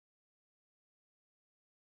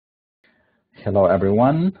Hello,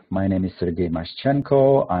 everyone. My name is Sergey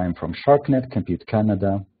Mashchenko. I'm from Sharcnet, Compute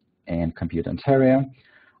Canada, and Compute Ontario.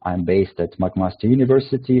 I'm based at McMaster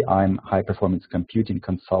University. I'm high-performance computing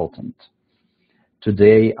consultant.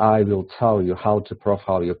 Today, I will tell you how to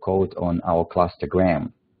profile your code on our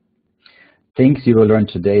clustergram. Things you will learn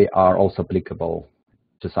today are also applicable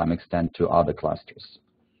to some extent to other clusters.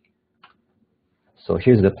 So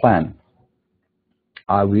here's the plan.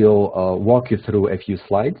 I will walk you through a few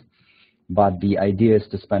slides, but the idea is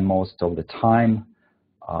to spend most of the time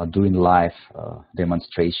doing live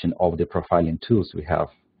demonstration of the profiling tools we have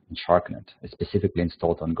in Sharcnet, specifically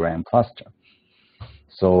installed on Graham cluster.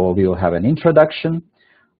 So we will have an introduction.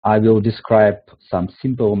 I will describe some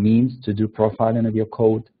simple means to do profiling of your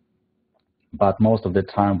code, but most of the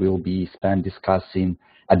time will be spent discussing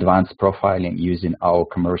advanced profiling using our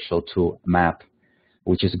commercial tool MAP,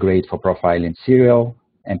 which is great for profiling serial,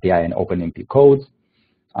 MPI, and OpenMP codes.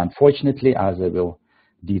 Unfortunately, as I will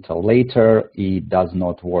detail later, it does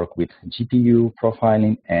not work with GPU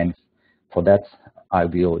profiling, and for that, I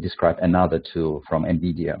will describe another tool from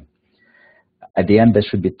NVIDIA. At the end, there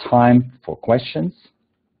should be time for questions,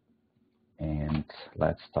 and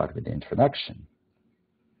let's start with the introduction.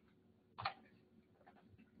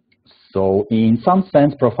 So in some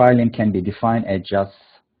sense, profiling can be defined as just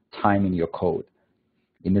timing your code.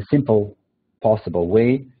 In a simple possible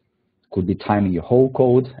way, could be timing your whole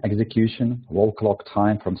code execution, wall clock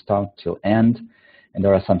time from start till end, and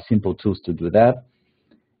there are some simple tools to do that.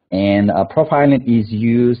 And profiling is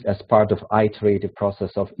used as part of iterative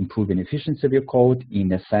process of improving efficiency of your code in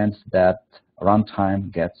the sense that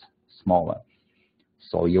runtime gets smaller.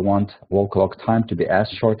 So you want wall clock time to be as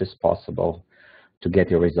short as possible to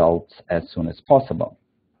get your results as soon as possible.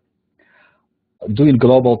 Doing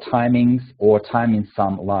global timings or timing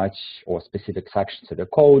some large or specific sections of the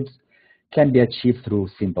code can be achieved through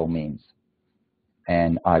simple means.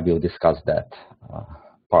 And I will discuss that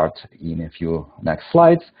part in a few next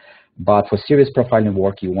slides. But for serious profiling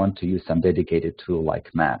work, you want to use some dedicated tool like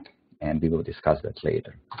MAP, and we will discuss that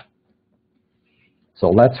later. So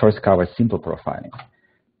let's first cover simple profiling.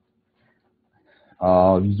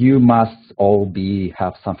 You must all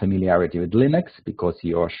have some familiarity with Linux because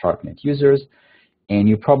you are Sharcnet users. And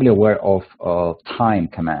you're probably aware of time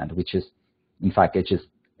command, which is, in fact, it's just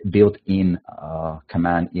built-in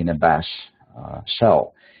command in a bash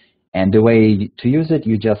shell. And the way to use it,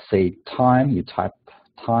 you just say time, you type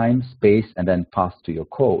time, space, and then pass to your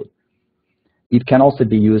code. It can also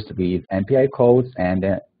be used with MPI codes, and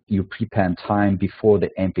you prepend time before the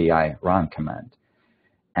MPI run command.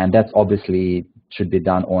 And that obviously should be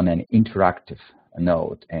done on an interactive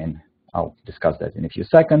node, and I'll discuss that in a few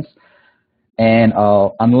seconds. And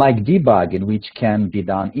unlike debugging, which can be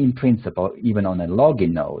done in principle even on a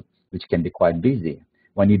login node, which can be quite busy,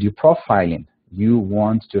 when you do profiling, you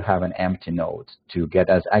want to have an empty node to get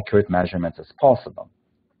as accurate measurements as possible.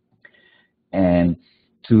 And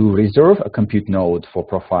to reserve a compute node for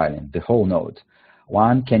profiling, the whole node,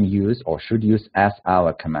 one can use or should use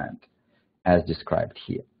shour command, as described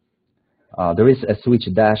here. There is a switch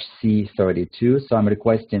 -C32, so I'm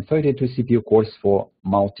requesting 32 CPU cores for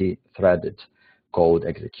multi-threaded code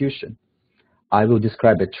execution. I will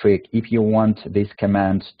describe a trick if you want this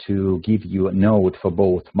command to give you a node for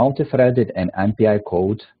both multi-threaded and MPI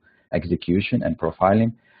code execution and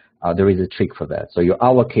profiling. There is a trick for that. So you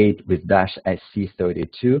allocate with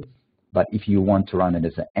 -SC32, but if you want to run it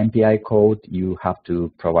as an MPI code, you have to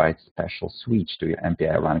provide special switch to your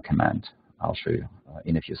MPI run command. I'll show you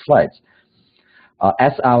in a few slides.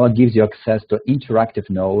 shour gives you access to interactive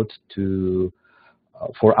node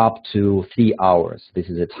for up to 3 hours. This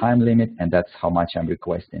is a time limit, and that's how much I'm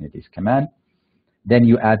requesting in this command. Then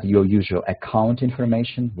you add your usual account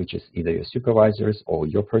information, which is either your supervisor's or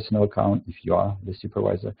your personal account if you are the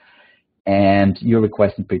supervisor, and you're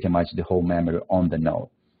requesting pretty much the whole memory on the node.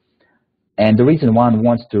 And the reason one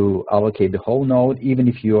wants to allocate the whole node, even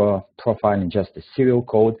if you are profiling just the serial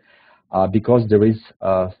code, because there is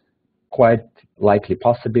quite likely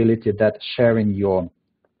possibility that sharing your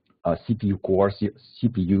CPU cores,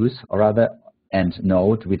 CPUs rather, and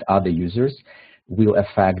node with other users will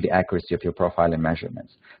affect the accuracy of your profiling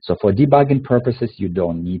measurements. So for debugging purposes, you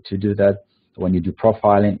don't need to do that. When you do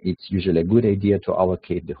profiling, it's usually a good idea to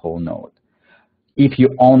allocate the whole node. If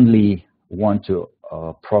you only want to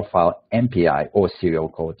profile MPI or serial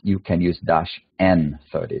code, you can use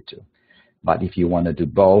 -N32. But if you want to do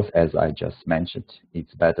both, as I just mentioned,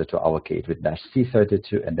 it's better to allocate with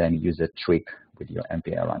 -C32 and then use a trick with your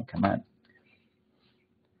MPI run command.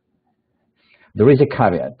 There is a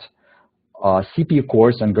caveat. CPU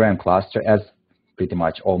cores on Graham cluster, as pretty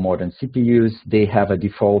much all modern CPUs. They have a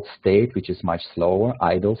default state, which is much slower,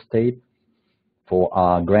 idle state. For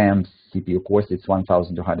Graham's CPU cores, it's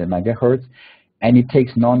 1,200 megahertz. And it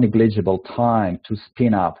takes non-negligible time to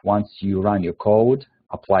spin up once you run your code,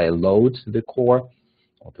 apply a load to the core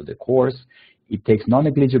or to the cores. It takes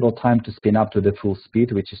non-negligible time to spin up to the full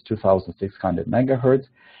speed, which is 2,600 megahertz.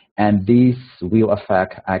 And this will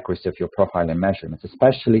affect accuracy of your profiling measurements,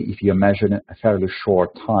 especially if you're measuring a fairly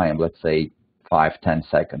short time, let's say 5-10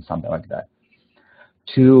 seconds, something like that.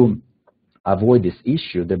 To avoid this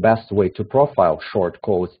issue, the best way to profile short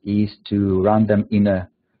codes is to run them in a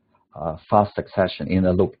fast succession, in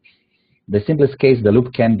a loop. The simplest case, the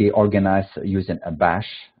loop can be organized using a bash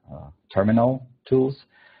terminal tools.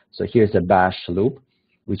 So here's a bash loop,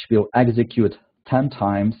 which will execute 10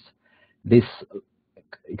 times this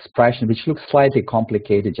expression, which looks slightly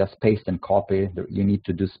complicated, just paste and copy. You need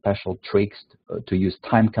to do special tricks to use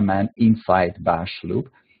time command inside bash loop.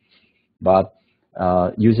 But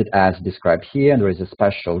use it as described here, and there is a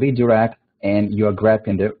special redirect, and you are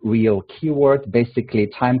grabbing the real keyword. Basically,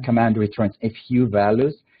 time command returns a few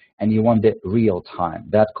values, and you want the real time.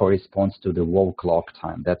 That corresponds to the wall clock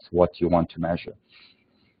time. That's what you want to measure.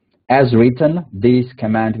 As written, this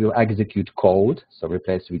command will execute code, so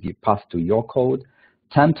replace with the path to your code,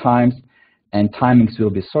 10 times, and timings will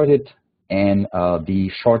be sorted, and the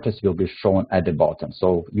shortest will be shown at the bottom.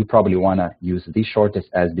 So you probably want to use the shortest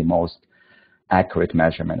as the most accurate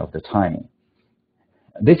measurement of the timing.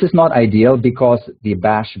 This is not ideal because the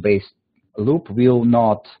bash-based loop will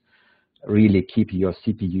not really keep your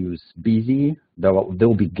CPUs busy. There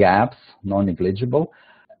will be gaps, non-negligible.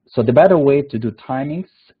 So the better way to do timings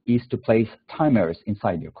is to place timers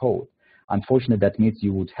inside your code. Unfortunately, that means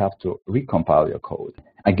you would have to recompile your code.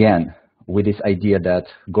 Again, with this idea that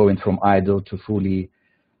going from idle to fully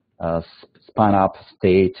spun up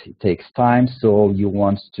state takes time, so you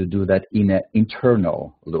want to do that in an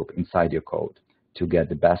internal loop inside your code to get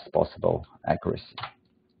the best possible accuracy.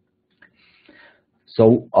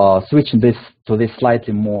 So switching this to this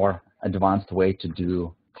slightly more advanced way to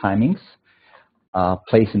do timings,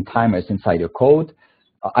 placing timers inside your code.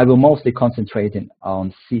 I will mostly concentrate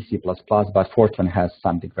on C, C++, but Fortran has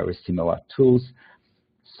something very similar tools.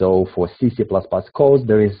 So for C, C++ codes,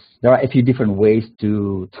 there are a few different ways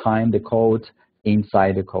to time the code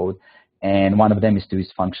inside the code. And one of them is to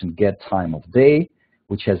use function getTimeOfDay,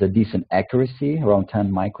 which has a decent accuracy, around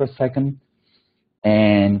 10 microseconds.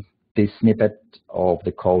 And this snippet of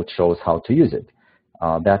the code shows how to use it.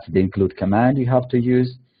 That's the include command you have to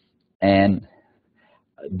use. And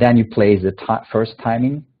then you place the first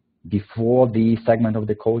timing before the segment of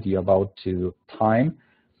the code you're about to time.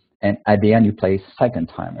 And at the end, you place second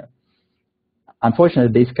timer.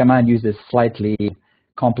 Unfortunately, this command uses slightly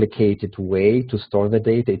complicated way to store the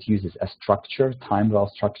data. It uses a structure, time val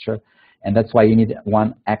structure, and that's why you need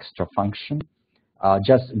one extra function.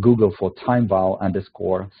 Just Google for time val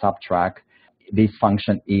underscore subtract. This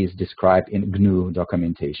function is described in GNU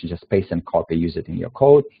documentation. Just paste and copy, use it in your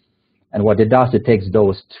code. And what it does, it takes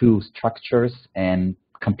those two structures and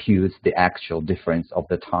computes the actual difference of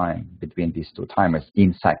the time between these two timers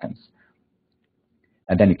in seconds.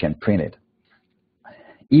 And then you can print it.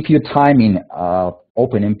 If you time in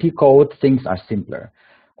OpenMP code, things are simpler.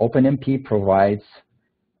 OpenMP provides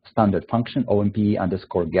standard function, OMP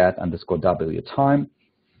underscore get underscore W time.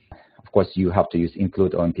 Of course, you have to use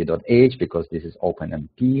include OMP.h because this is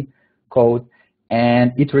OpenMP code.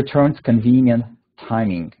 And it returns convenient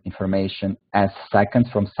timing information as seconds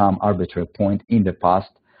from some arbitrary point in the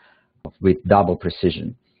past with double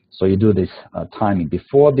precision. So you do this timing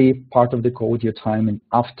before the part of the code you're timing,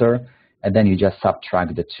 after, and then you just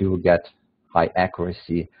subtract the two, get high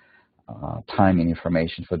accuracy timing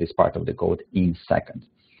information for this part of the code in seconds.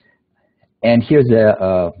 And here's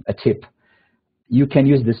a tip. You can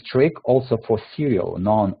use this trick also for serial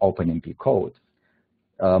non-OpenMP code.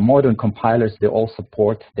 Modern compilers, they all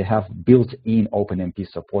support, they have built-in OpenMP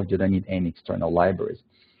support. You don't need any external libraries.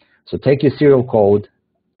 So take your serial code,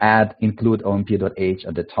 add include OMP.h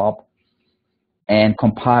at the top, and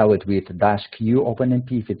compile it with -q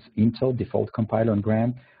OpenMP if it's Intel default compiler on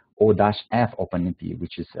Graham, or -f OpenMP,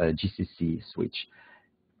 which is a GCC switch.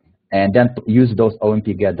 And then use those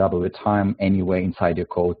OMP get W time anyway inside your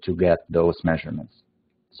code to get those measurements.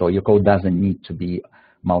 So your code doesn't need to be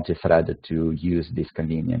multi-threaded to use these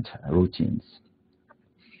convenient routines.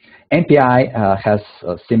 MPI has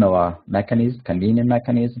a similar mechanism, convenient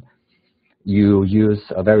mechanism. You use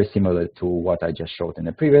very similar to what I just showed in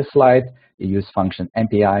the previous slide. You use function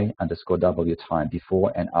MPI underscore W time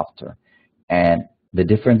before and after. And the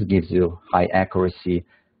difference gives you high accuracy,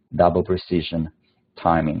 double precision,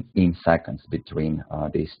 timing in seconds between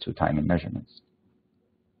these two timing measurements.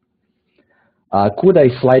 CUDA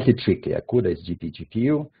is slightly trickier. CUDA is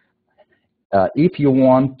GPU. If you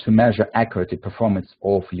want to measure accurately performance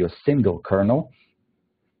of your single kernel,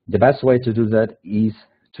 the best way to do that is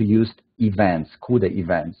to use events, CUDA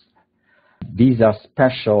events. These are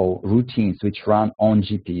special routines which run on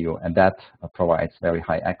GPU, and that provides very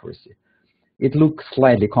high accuracy. It looks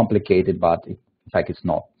slightly complicated, but in fact it's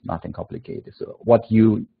nothing complicated. So what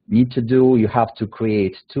you need to do, you have to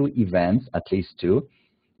create two events, at least two,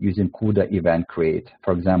 using CUDA event create.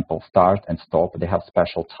 For example, start and stop, they have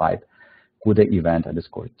special type, CUDA event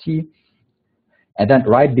 _t. And then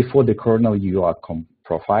right before the kernel you are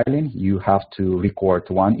profiling, you have to record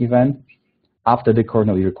one event. After the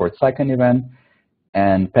kernel, you record second event.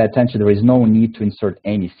 And pay attention, there is no need to insert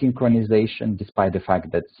any synchronization, despite the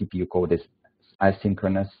fact that CPU code is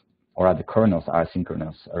asynchronous, or other kernels are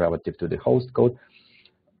asynchronous relative to the host code.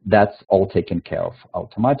 That's all taken care of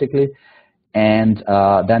automatically. And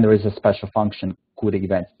then there is a special function, CUDA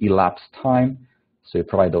event elapsed time. So you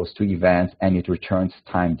provide those two events, and it returns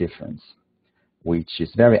time difference, which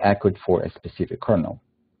is very accurate for a specific kernel.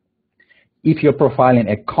 If you're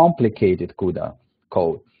profiling a complicated CUDA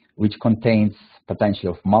code, which contains potentially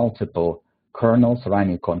of multiple kernels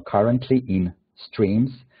running concurrently in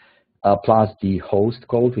streams, plus the host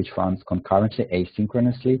code, which runs concurrently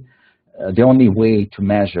asynchronously, the only way to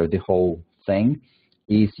measure the whole thing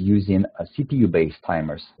is using CPU-based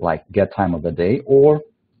timers, like get time of the day, or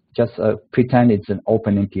just pretend it's an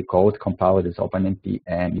OpenMP code, compile it as OpenMP,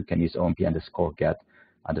 and you can use OpenMP _get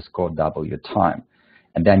 _w time.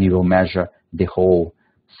 And then you will measure the whole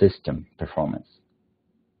system performance.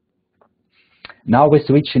 Now we're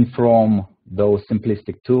switching from those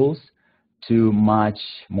simplistic tools to much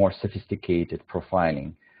more sophisticated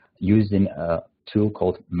profiling using a tool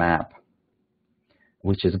called MAP,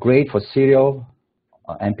 which is great for serial,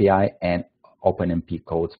 MPI, and OpenMP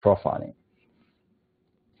codes profiling.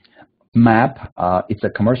 MAP, it's a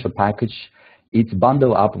commercial package. It's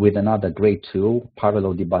bundled up with another great tool,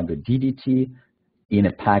 Parallel Debugger DDT, in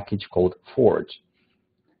a package called Forge.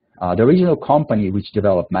 The original company which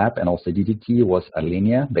developed MAP and also DDT was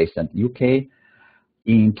Allinea, based in the UK.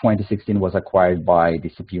 In 2016 was acquired by the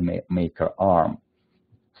CPU maker ARM.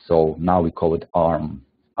 So now we call it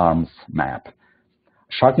ARM's MAP.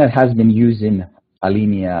 Sharcnet has been using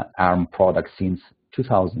Allinea ARM products since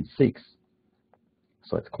 2006.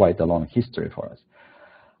 So it's quite a long history for us.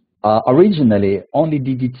 Originally, only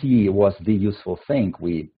DDT was the useful thing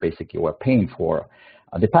we basically were paying for.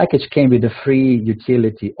 The package came with a free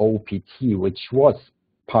utility OPT, which was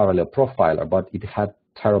parallel profiler, but it had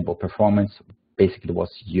terrible performance, basically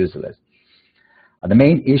was useless. The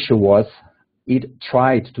main issue was it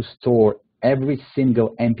tried to store every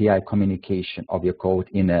single MPI communication of your code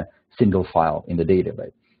in a single file in the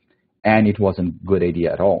database, and it wasn't a good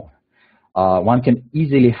idea at all. One can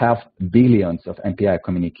easily have billions of MPI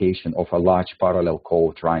communication of a large parallel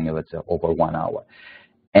code running, let's say, over 1 hour.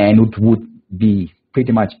 And it would be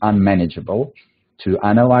pretty much unmanageable to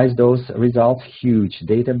analyze those results, huge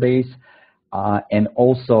database, and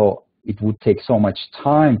also it would take so much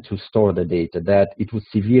time to store the data that it would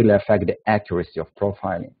severely affect the accuracy of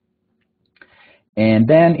profiling. And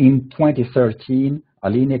then in 2013,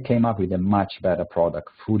 Allinea came up with a much better product,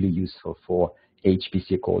 fully useful for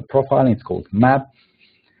HPC code profiling. It's called MAP.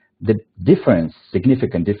 The difference,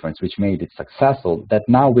 significant difference, which made it successful, that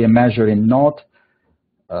now we're measuring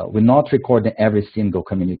we're not recording every single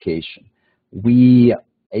communication.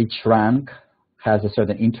 Each rank has a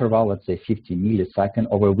certain interval, let's say 50 milliseconds,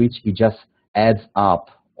 over which it just adds up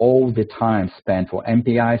all the time spent for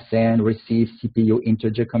MPI, send, receive, CPU,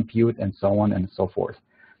 integer compute, and so on and so forth.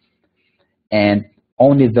 And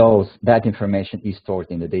only that information is stored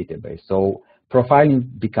in the database. So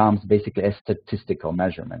profiling becomes basically a statistical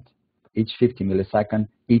measurement. Each 50 milliseconds,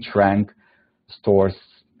 each rank stores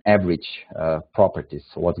average properties,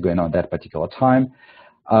 so what's going on at that particular time.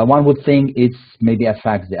 One would think it maybe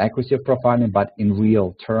affects the accuracy of profiling, but in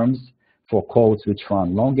real terms, for codes which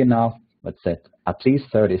run long enough, let's say at least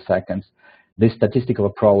 30 seconds, this statistical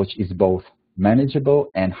approach is both manageable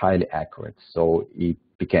and highly accurate, so it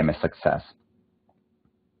became a success.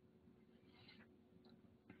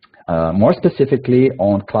 More specifically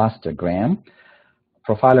on clustergram,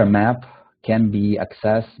 profiler map can be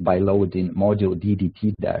accessed by loading module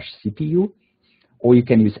DDT-CPU, or you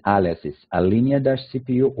can use aliases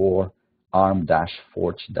Allinea-CPU or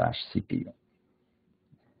ARM-Forge-CPU.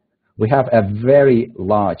 We have a very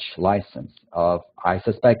large license of, I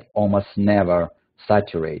suspect, almost never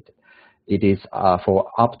saturated. It is for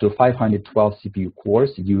up to 512 CPU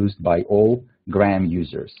cores used by all GRAM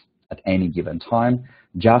users at any given time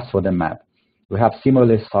just for the map. We have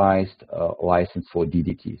similarly sized license for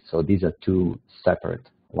DDT. So these are two separate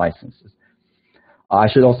licenses. I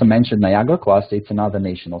should also mention Niagara cluster. It's another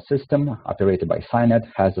national system operated by Sharcnet,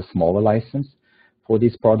 has a smaller license for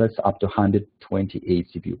these products up to 128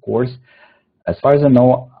 CPU cores. As far as I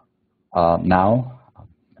know now,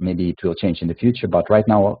 maybe it will change in the future, but right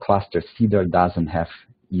now cluster Cedar doesn't have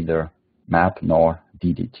either map nor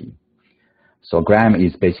DDT. So GRAM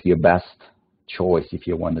is basically your best choice if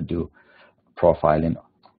you want to do profiling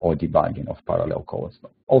or debugging of parallel codes,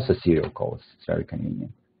 also serial codes. It's very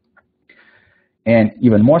convenient. And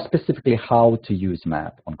even more specifically, how to use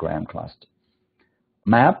map on GRAM cluster.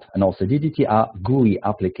 Map and also DDT are GUI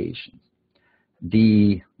applications.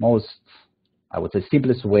 The most, I would say,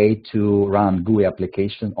 simplest way to run GUI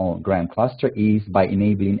application on GRAM cluster is by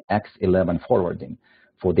enabling X11 forwarding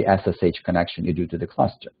for the SSH connection you do to the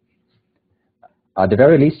cluster. At the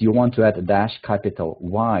very least, you want to add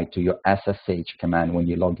 -Y to your SSH command when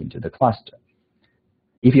you log into the cluster.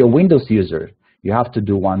 If you're a Windows user, you have to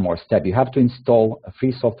do one more step. You have to install a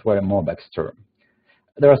free software, MobXterm.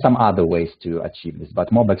 There are some other ways to achieve this,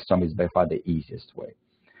 but MobXterm is by far the easiest way,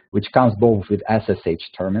 which comes both with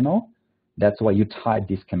SSH terminal. That's why you type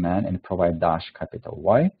this command and provide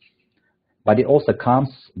 -Y. But it also comes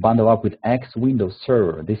bundled up with X Windows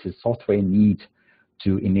Server. This is software you need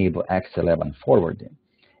to enable X11 forwarding.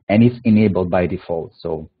 And it's enabled by default. So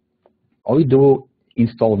all you do,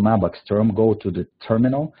 install MobXterm, go to the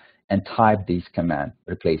terminal, and type this command,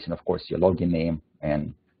 replacing, of course, your login name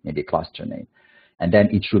and maybe cluster name. And then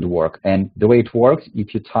it should work. And the way it works,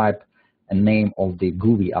 if you type a name of the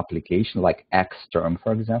GUI application, like Xterm,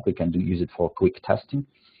 for example, you can use it for quick testing,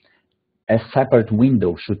 a separate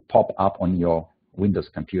window should pop up on your Windows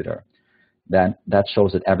computer. Then that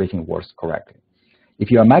shows that everything works correctly. If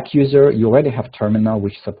you're a Mac user, you already have terminal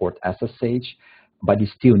which support SSH, but you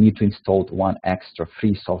still need to install one extra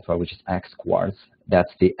free software, which is XQuartz.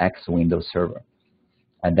 That's the X Windows Server.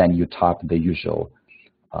 And then you type the usual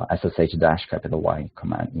SSH-Y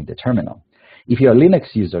command in the terminal. If you're a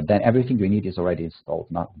Linux user, then everything you need is already installed,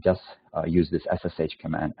 not just use this SSH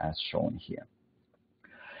command as shown here.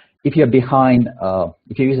 If you're behind,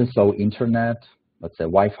 if you're using slow internet, let's say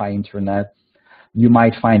Wi-Fi internet, you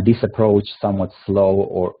might find this approach somewhat slow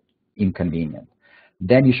or inconvenient.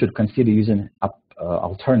 Then you should consider using an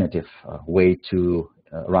alternative way to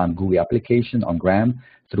run GUI application on GRAM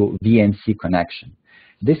through VNC connection.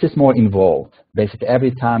 This is more involved. Basically,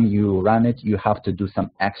 every time you run it, you have to do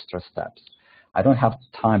some extra steps. I don't have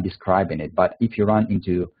time describing it, but if you run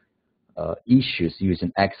into issues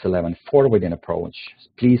using X11 forwarding approach,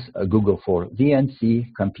 please Google for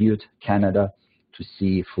VNC Compute Canada to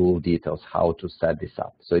see full details how to set this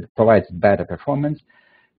up. So it provides better performance,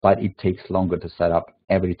 but it takes longer to set up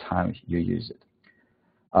every time you use it.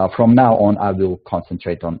 From now on, I will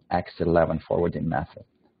concentrate on X11 forwarding method.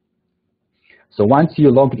 So once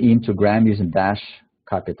you logged into GRAM using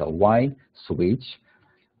 -Y switch,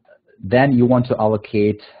 then you want to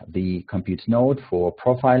allocate the compute node for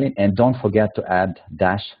profiling, and don't forget to add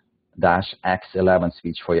 -X11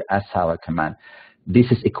 switch for your SLR command.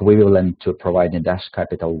 This is equivalent to providing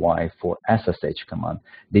 -Y for SSH command.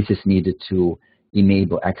 This is needed to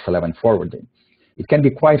enable X11 forwarding. It can be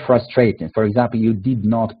quite frustrating. For example, you did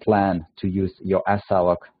not plan to use your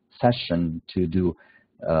SLR session to do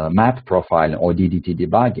map profiling or DDT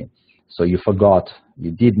debugging. So you forgot,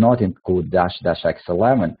 you did not include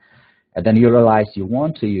 -X11, and then you realize you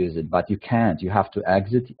want to use it, but you can't. You have to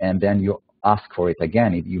exit, and then you ask for it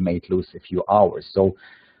again. You may lose a few hours. So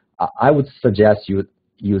I would suggest you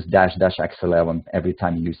use -X11 every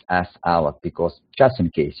time you use salloc, because just in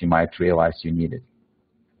case, you might realize you need it.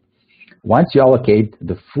 Once you allocate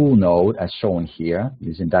the full node, as shown here,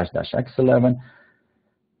 using -X11,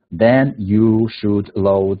 then you should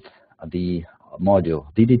load the module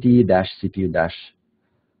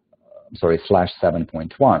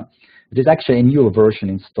DDT-CPU-/7.1. It is actually a newer version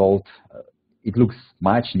installed. It looks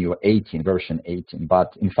much newer, version 18,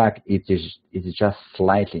 but in fact, it is just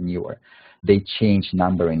slightly newer. They change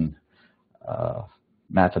numbering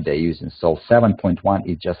method they're using. So 7.1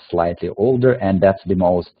 is just slightly older, and that's the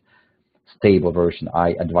most stable version.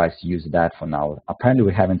 I advise to use that for now. Apparently,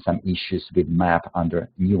 we're having some issues with map under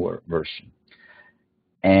newer version.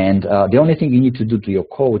 And the only thing you need to do to your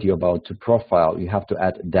code you're about to profile, you have to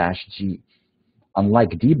add -G.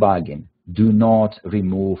 Unlike debugging, do not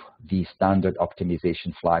remove the standard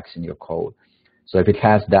optimization flags in your code. So if it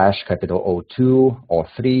has -O2 or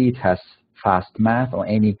 3, it has fast math or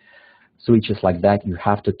any switches like that, you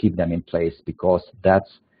have to keep them in place, because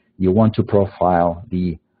you want to profile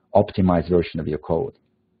the optimized version of your code.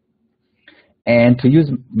 And to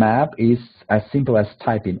use map is as simple as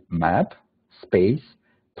typing map space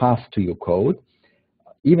path to your code.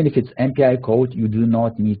 Even if it's MPI code, you do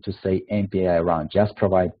not need to say MPI run. Just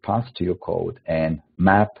provide path to your code, and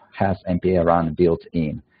map has MPI run built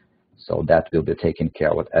in. So that will be taken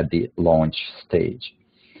care of at the launch stage.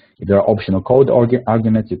 If there are optional code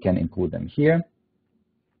arguments, you can include them here.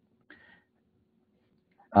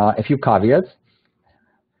 A few caveats.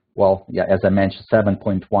 Well, yeah, as I mentioned,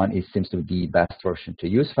 7.1 seems to be the best version to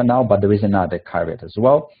use for now, but there is another caveat as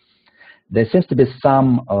well. There seems to be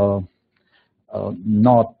some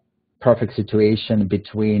not perfect situation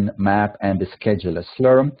between map and the scheduler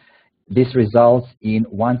Slurm. This results in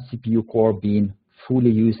one CPU core being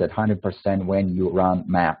fully used at 100% when you run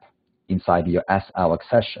map inside your salloc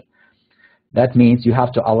session. That means you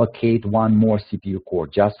have to allocate one more CPU core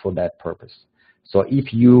just for that purpose. So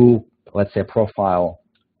if you, let's say, profile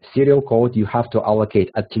serial code, you have to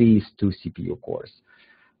allocate at least 2 CPU cores.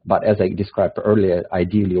 But as I described earlier,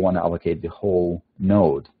 ideally you want to allocate the whole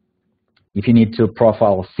node. If you need to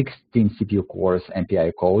profile 16 CPU cores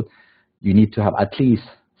MPI code, you need to have at least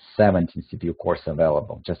 17 CPU cores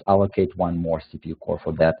available. Just allocate one more CPU core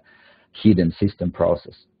for that hidden system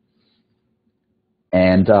process.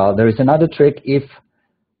 And there is another trick. If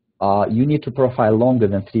you need to profile longer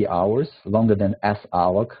than 3 hours, longer than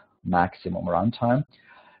salloc maximum runtime,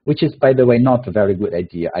 which is, by the way, not a very good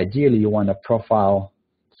idea. Ideally, you want to profile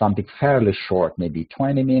something fairly short, maybe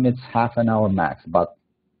 20 minutes, half an hour max, but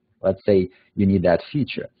let's say you need that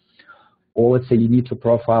feature. Or let's say you need to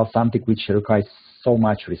profile something which requires so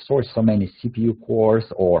much resource, so many CPU cores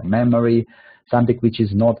or memory, something which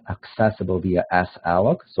is not accessible via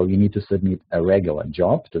salloc, so you need to submit a regular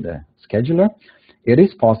job to the scheduler. It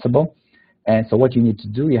is possible, and so what you need to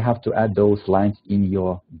do, you have to add those lines in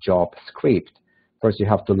your job script. First, you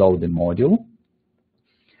have to load the module,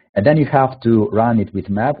 and then you have to run it with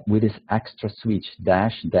map with this extra switch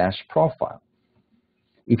 -- profile.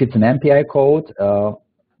 If it's an MPI code,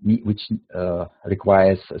 which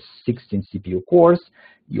requires 16 CPU cores,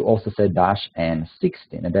 you also say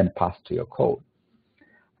 -N16 and then pass to your code.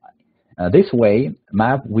 This way,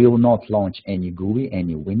 map will not launch any GUI,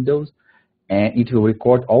 any windows, and it will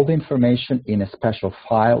record all the information in a special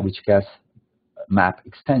file which has map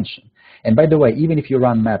extension. And by the way, even if you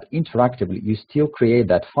run map interactively, you still create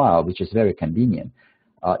that file, which is very convenient.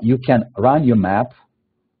 You can run your map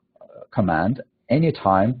command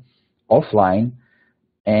anytime, offline,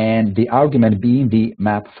 and the argument being the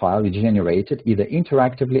map file you generated either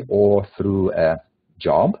interactively or through a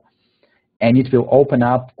job, and it will open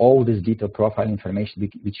up all this detailed profile information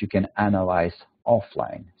which you can analyze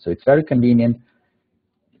offline. So it's very convenient,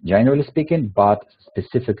 generally speaking, but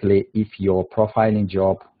specifically if your profiling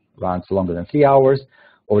job runs longer than 3 hours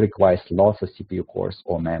or requires lots of CPU cores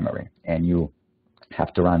or memory, and you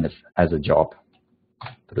have to run it as a job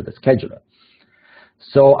through the scheduler.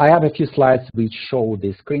 So I have a few slides which show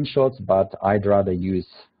the screenshots, but I'd rather use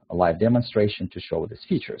a live demonstration to show these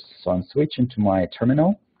features. So I'm switching to my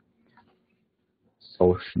terminal.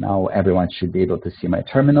 So now everyone should be able to see my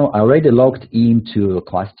terminal. I already logged into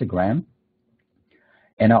Clustergram,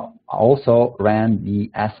 and I also ran the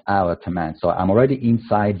salloc command. So I'm already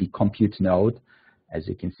inside the compute node. As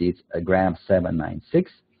you can see, it's a gram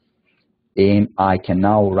 796, and I can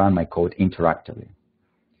now run my code interactively.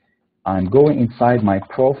 I'm going inside my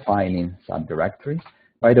profiling subdirectory.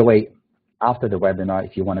 By the way, after the webinar,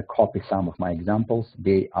 if you want to copy some of my examples,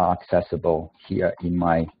 they are accessible here in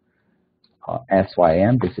my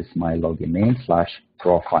SYM. This is my login name /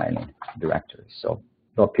 profiling directory. So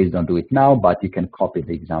please don't do it now, but you can copy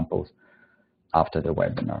the examples after the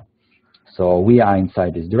webinar. So we are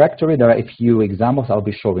inside this directory. There are a few examples I'll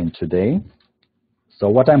be showing today. So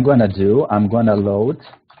what I'm going to do, I'm going to load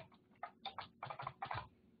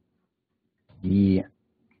the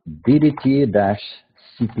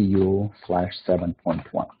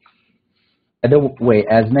DDT-CPU/7.1. By the way,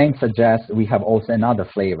 as name suggests, we have also another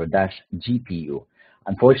flavor, -GPU.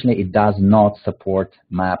 Unfortunately, it does not support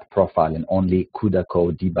map profiling, only CUDA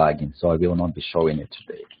code debugging, so I will not be showing it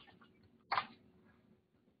today.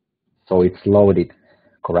 So it's loaded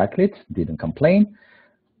correctly, it didn't complain.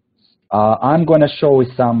 I'm going to show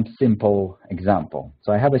some simple example.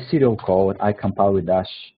 So I have a serial code. I compile with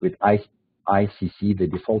ICC, the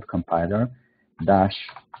default compiler,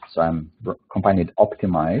 so I'm compiling it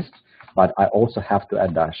optimized, but I also have to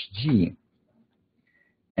add -G.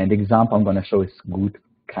 And the example I'm going to show is good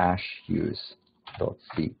cache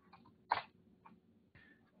use.c.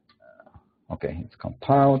 Okay, it's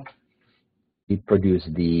compiled. It produced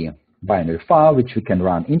the binary file, which we can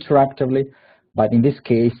run interactively. But in this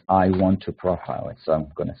case, I want to profile it. So I'm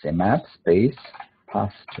going to say map space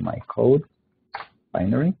path to my code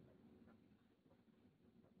binary.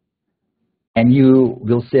 And you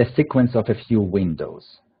will see a sequence of a few windows.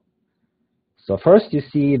 So first you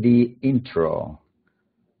see the intro,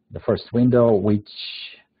 the first window,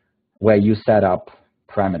 where you set up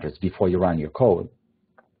parameters before you run your code.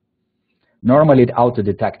 Normally it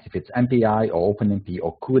auto-detects if it's MPI or OpenMP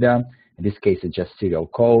or CUDA. In this case, it's just serial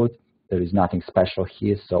code. There is nothing special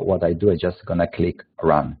here. So what I do is just gonna click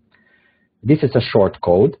run. This is a short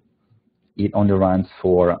code. It only runs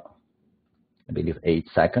for, I believe, 8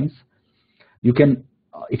 seconds. You can,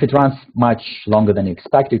 if it runs much longer than you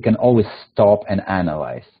expect, you can always stop and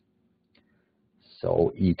analyze.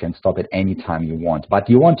 So you can stop it any time you want, but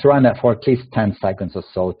you want to run it for at least 10 seconds or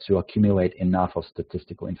so to accumulate enough of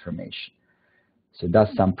statistical information. So it does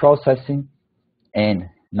some processing, and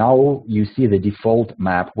now you see the default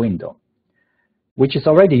map window, which is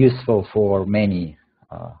already useful for many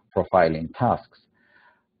profiling tasks.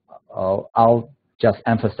 I'll just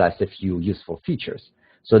emphasize a few useful features.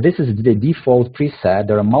 So this is the default preset.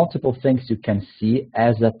 There are multiple things you can see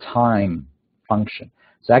as a time function.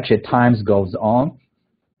 So actually, times goes on.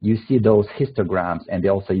 You see those histograms, and they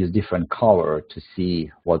also use different color to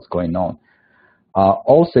see what's going on.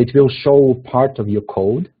 Also, it will show part of your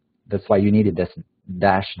code. That's why you needed this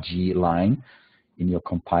 -G line in your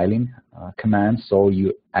compiling command, so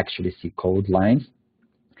you actually see code lines.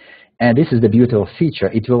 And this is the beautiful feature.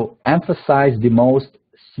 It will emphasize the most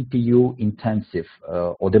CPU intensive,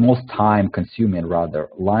 or the most time consuming rather,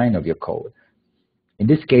 line of your code. In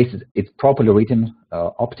this case, it's properly written,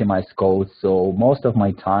 optimized code, so most of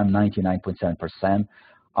my time, 99.7%,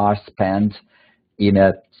 are spent in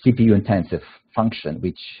a CPU-intensive function,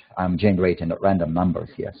 which I'm generating random numbers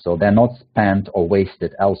here. So they're not spent or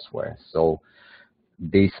wasted elsewhere. So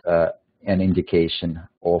this an indication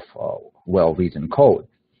of well-written code.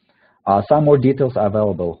 Some more details are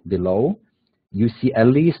available below. You see a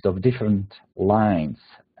list of different lines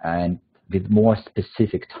and with more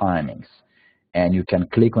specific timings. And you can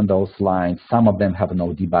click on those lines. Some of them have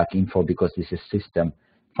no debug info because this is system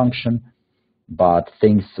function, but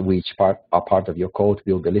things which are part of your code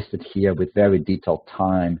will be listed here with very detailed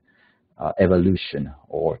time evolution,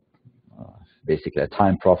 or basically a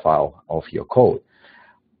time profile of your code.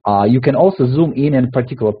 You can also zoom in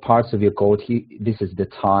particular parts of your code. This is the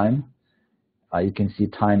time. You can see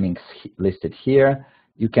timings listed here.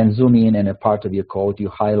 You can zoom in a part of your code, you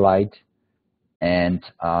highlight, and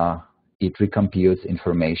it recomputes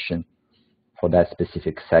information for that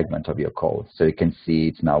specific segment of your code. So you can see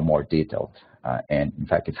it's now more detailed. And in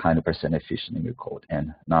fact, it's 100% efficient in your code,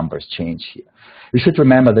 and numbers change here. You should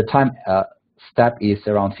remember the time step is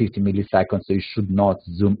around 50 milliseconds, so you should not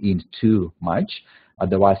zoom in too much.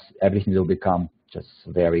 Otherwise, everything will become just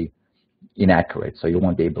very inaccurate, so you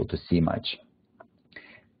won't be able to see much.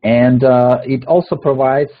 And it also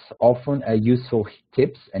provides often useful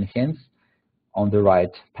tips and hints on the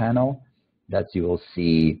right panel that you will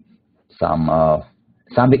see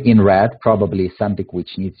something in red, probably something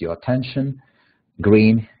which needs your attention.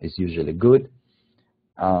 Green is usually good.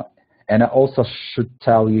 And I also should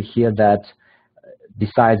tell you here that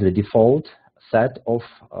besides the default set of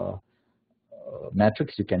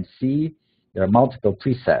metrics you can see, there are multiple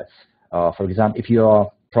presets. For example, if you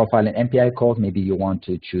are profiling MPI code, maybe you want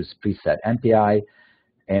to choose preset MPI.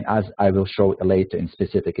 And as I will show later in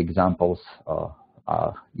specific examples,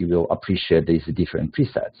 you will appreciate these different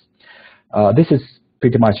presets. This is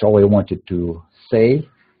pretty much all I wanted to say,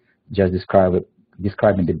 just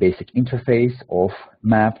describing the basic interface of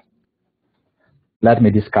map. Let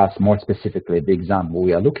me discuss more specifically the example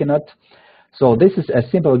we are looking at. So this is a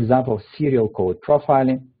simple example of serial code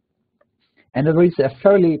profiling. And there is a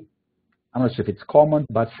fairly, I'm not sure if it's common,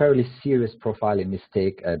 but fairly serious profiling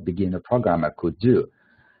mistake a beginner programmer could do.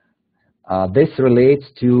 This relates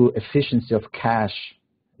to efficiency of cache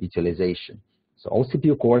utilization. So all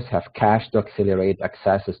CPU cores have cache to accelerate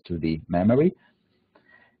accesses to the memory,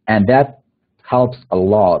 and that helps a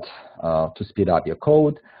lot to speed up your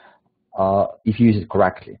code if you use it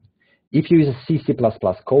correctly. If you use a C++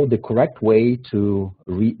 code, the correct way to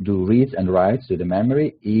do reads and writes to the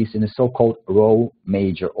memory is in a so-called row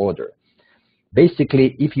major order.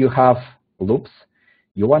 Basically, if you have loops,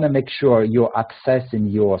 you want to make sure you're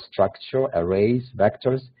accessing your structure, arrays,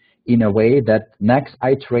 vectors, in a way that next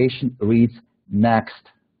iteration reads next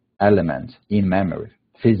element in memory,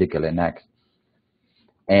 physically next.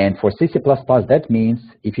 And for C++, that means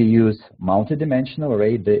if you use multi-dimensional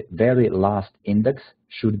array, the very last index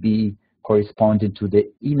should be corresponding to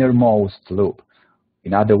the innermost loop.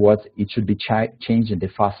 In other words, it should be changing the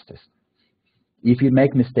fastest. If you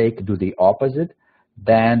make mistake, do the opposite,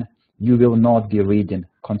 then you will not be reading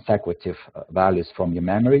consecutive values from your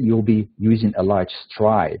memory. You'll be using a large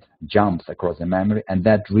stride, jumps across the memory, and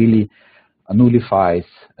that really nullifies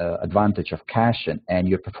advantage of caching, and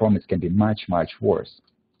your performance can be much, much worse.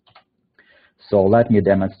 So let me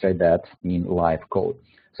demonstrate that in live code.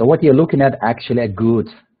 So what you're looking at, actually a good,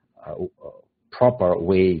 proper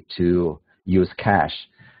way to use cache.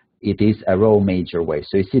 It is a row major way.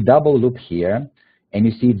 So you see double loop here, and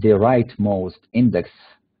you see the rightmost index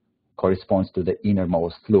corresponds to the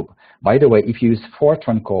innermost loop. By the way, if you use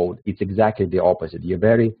Fortran code, it's exactly the opposite. Your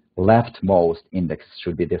very leftmost index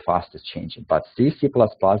should be the fastest changing. But C, C++,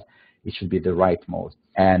 it should be the rightmost.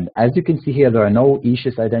 And as you can see here, there are no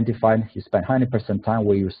issues identified. You spend 100% time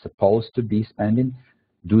where you're supposed to be spending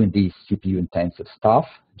doing these CPU-intensive stuff,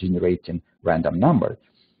 generating random numbers.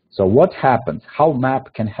 So what happens? How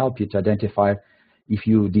map can help you to identify if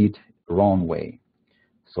you did wrong way?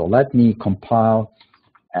 So let me compile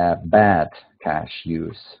a bad cache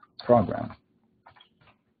use program.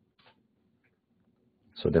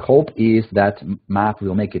 So the hope is that map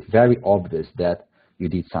will make it very obvious that you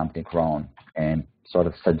did something wrong and sort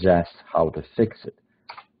of suggest how to fix it.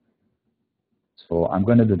 So I'm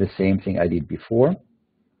going to do the same thing I did before.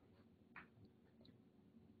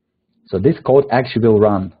 So this code actually will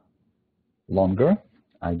run longer,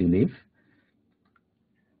 I believe.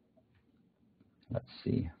 Let's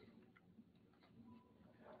see.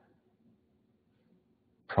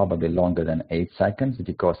 Probably longer than 8 seconds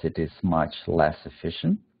because it is much less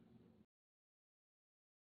efficient.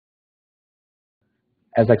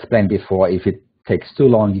 As I explained before, if it takes too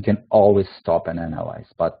long, you can always stop and analyze,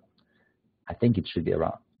 but I think it should be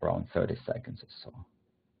around 30 seconds or so.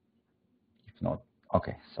 If not,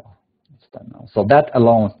 okay, so it's done now. So that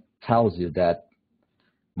alone tells you that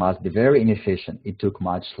must be very inefficient. It took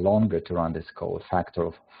much longer to run this code, factor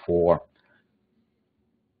of 4.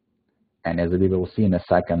 And as we will see in a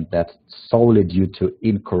second, that's solely due to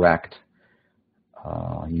incorrect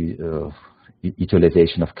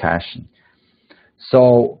utilization of caching.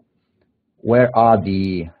 So where are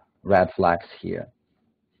the red flags here?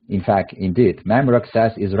 In fact, indeed, memory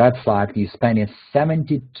access is red flag. You're spending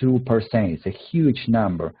 72%. It's a huge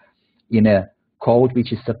number in a code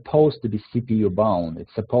which is supposed to be CPU bound.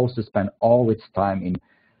 It's supposed to spend all its time in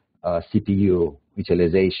CPU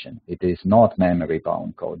utilization. It is not memory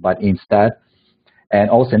bound code, but instead, and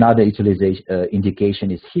also another utilization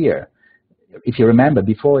indication is here. If you remember,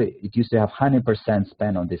 before it used to have 100%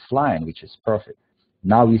 spent on this line, which is perfect.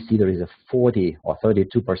 Now you see there is a 40 or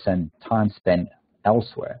 32% time spent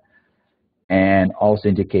elsewhere. And also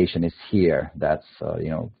indication is here. That's,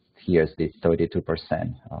 here's the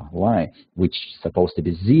 32% line, which is supposed to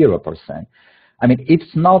be 0%. I mean,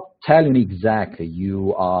 it's not telling exactly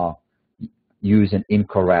you are using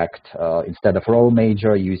incorrect, instead of row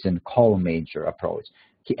major, using column major approach.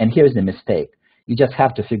 And here's the mistake. You just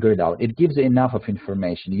have to figure it out. It gives you enough of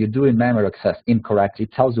information. You're doing memory access incorrectly.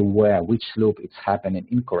 It tells you where, which loop it's happening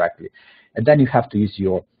incorrectly. And then you have to use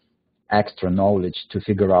your extra knowledge to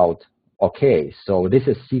figure out, okay, so this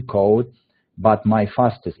is C code, but my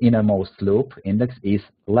fastest innermost loop index is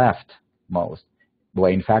leftmost,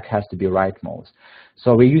 where in fact has to be rightmost.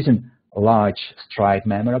 So we're using large stride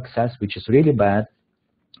memory access, which is really bad.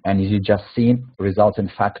 And as you just seen, results in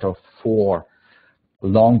factor of 4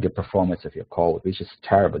 longer performance of your code, which is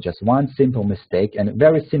terrible. Just one simple mistake and a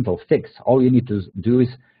very simple fix. All you need to do is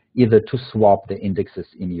either to swap the indexes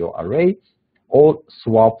in your array or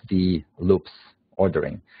swap the loops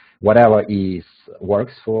ordering. Whatever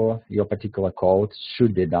works for your particular code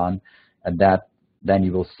should be done, and then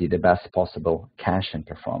you will see the best possible caching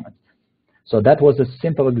performance. So that was a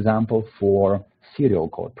simple example for serial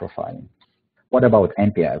code profiling. What about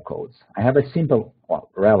MPI codes? I have a simple, well,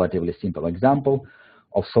 relatively simple example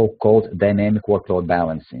of so-called dynamic workload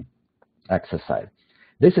balancing exercise.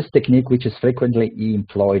 This is a technique which is frequently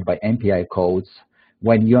employed by MPI codes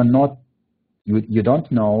when you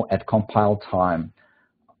don't know at compile time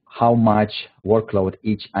how much workload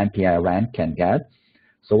each MPI rank can get.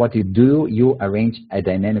 So what you do, you arrange a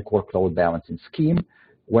dynamic workload balancing scheme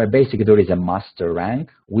where basically there is a master rank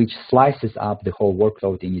which slices up the whole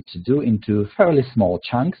workload you need to do into fairly small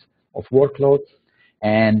chunks of workload.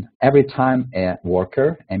 And every time a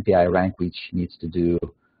worker, MPI rank which needs to do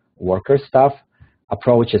worker stuff,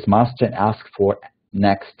 approaches master and asks for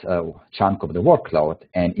next chunk of the workload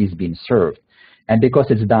and is being served. And because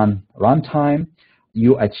it's done runtime,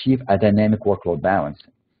 you achieve a dynamic workload balance.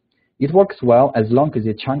 It works well as long as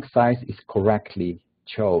the chunk size is correctly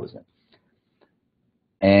chosen.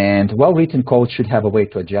 And well-written code should have a way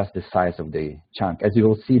to adjust the size of the chunk. As you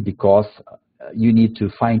will see, because you need to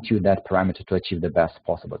fine-tune that parameter to achieve the best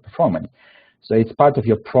possible performance. So it's part of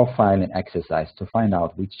your profiling exercise to find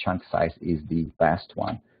out which chunk size is the best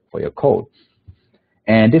one for your code.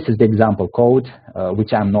 And this is the example code,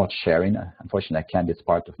 which I'm not sharing. Unfortunately, I can't. It's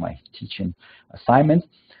part of my teaching assignment.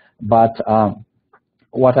 But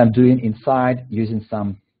what I'm doing inside, using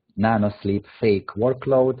some nanosleep fake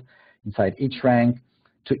workload inside each rank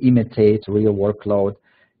to imitate real workload.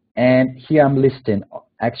 And here I'm listing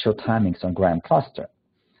actual timings on Gram cluster.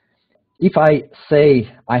 If I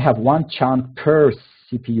say I have one chunk per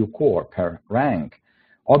CPU core, per rank,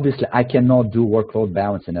 obviously I cannot do workload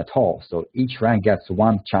balancing at all. So each rank gets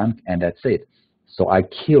one chunk and that's it. So I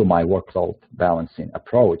kill my workload balancing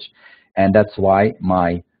approach. And that's why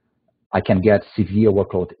I can get severe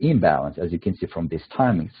workload imbalance, as you can see from these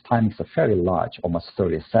timings. Timings are fairly large, almost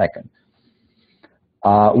 30 seconds.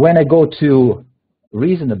 When I go to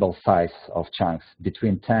reasonable size of chunks,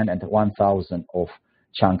 between 10 and 1,000 of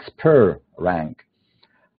chunks per rank,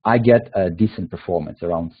 I get a decent performance,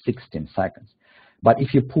 around 16 seconds. But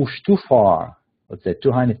if you push too far, let's say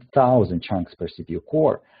 200,000 chunks per CPU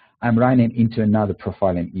core, I'm running into another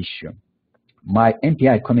profiling issue. My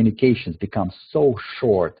MPI communications become so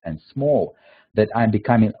short and small that I'm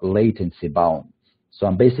becoming latency bound. So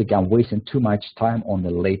I'm wasting too much time on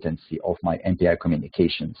the latency of my MPI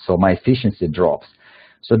communications. So my efficiency drops.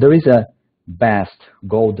 So there is a best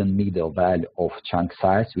golden middle value of chunk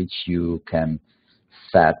size, which you can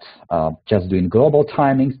set just doing global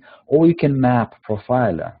timings, or you can map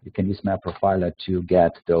profiler. You can use map profiler to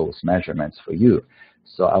get those measurements for you.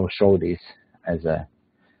 So I will show this as a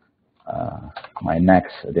my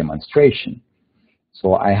next demonstration.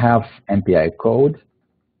 So I have MPI code,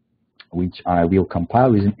 which I will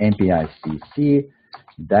compile using MPI CC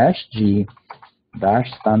 -G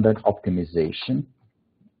standard optimization.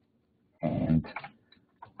 And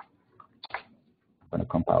I'm going to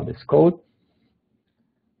compile this code.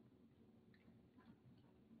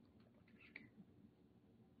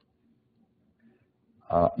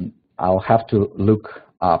 I'll have to look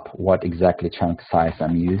up what exactly chunk size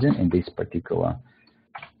I'm using in this particular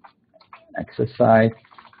exercise.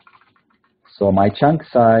 So my chunk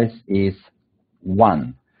size is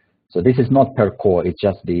 1. So this is not per core, it's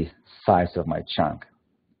just the size of my chunk,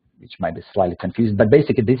 which might be slightly confusing. But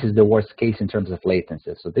basically, this is the worst case in terms of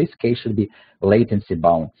latency. So this case should be latency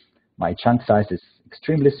bound. My chunk size is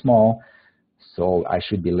extremely small, so I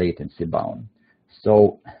should be latency bound.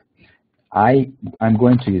 So I'm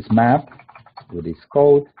going to use map with this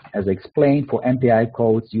code. As I explained, for MPI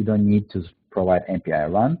codes, you don't need to provide MPI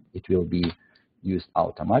run. It will be used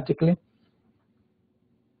automatically.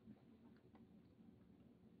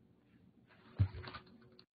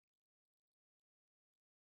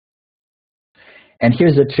 And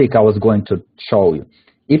here's the trick I was going to show you.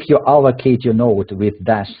 If you allocate your node with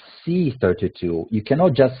 -C32, you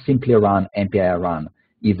cannot just simply run MPI run,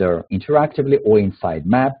 either interactively or inside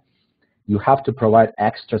map. You have to provide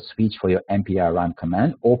extra switch for your MPI run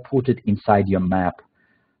command or put it inside your map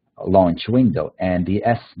launch window. And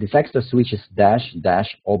this extra switch is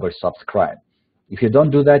 -- oversubscribe. If you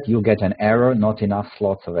don't do that, you'll get an error, not enough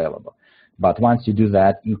slots available. But once you do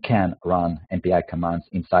that, you can run MPI commands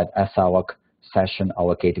inside salloc session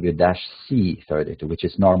allocated with -C32, which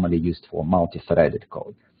is normally used for multi-threaded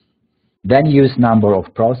code. Then use number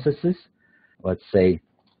of processes, let's say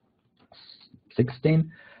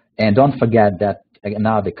 16. And don't forget that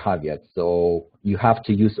another caveat. So you have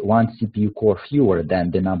to use one CPU core fewer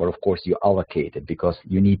than the number of cores you allocated, because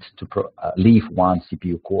you need to leave one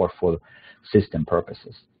CPU core for system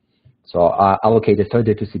purposes. So I allocated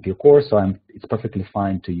 32 CPU cores, so it's perfectly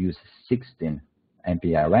fine to use 16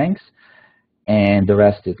 MPI ranks. And the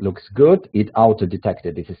rest, it looks good. It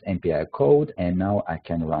auto-detected this is MPI code, and now I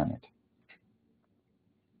can run it.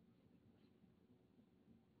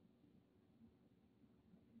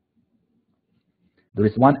 There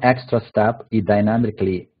is one extra step. It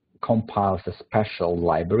dynamically compiles a special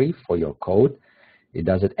library for your code. It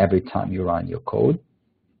does it every time you run your code.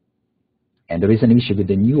 And there is an issue with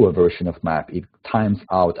the newer version of map. It times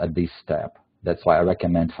out at this step. That's why I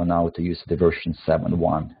recommend for now to use the version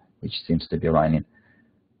 7.1, which seems to be running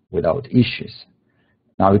without issues.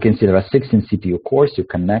 Now you can see there are 16 CPU cores you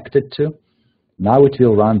connected to. Now it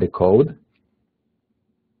will run the code.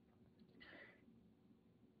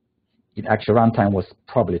 It actually runtime was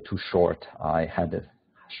probably too short. I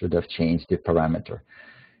should have changed the parameter.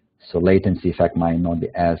 So latency effect might not be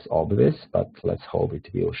as obvious, but let's hope it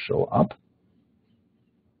will show up.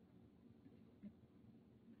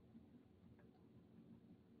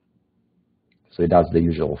 So it does the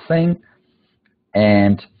usual thing.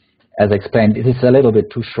 And as I explained, it is a little bit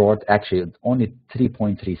too short. Actually, it's only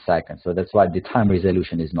 3.3 seconds, so that's why the time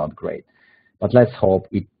resolution is not great. But let's hope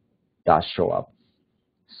it does show up.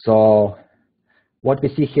 So what we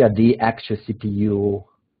see here, the actual CPU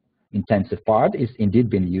intensive part is indeed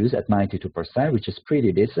being used at 92%, which is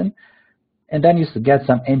pretty decent. And then you get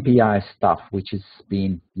some MPI stuff, which is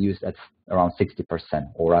being used at around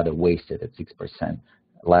 60%, or rather wasted at 6%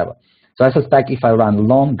 level. So I suspect if I run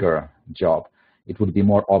longer job, it would be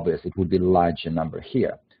more obvious. It would be a larger number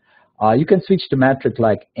here. You can switch to metric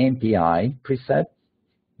like MPI preset.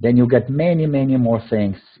 Then you get many, many more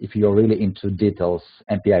things if you're really into details.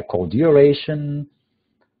 MPI call duration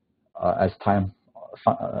as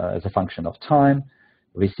a function of time,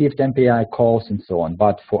 received MPI calls, and so on.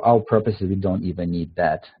 But for our purposes, we don't even need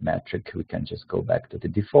that metric. We can just go back to the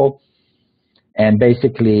default. And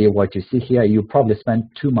basically, what you see here, you probably spend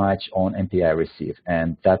too much on MPI receive,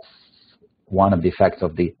 and that's one of the effects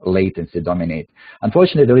of the latency dominate.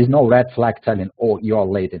 Unfortunately, there is no red flag telling, oh, your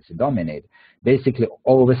latency dominate. Basically,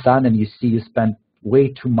 all of a sudden, you see you spend way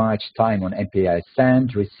too much time on MPI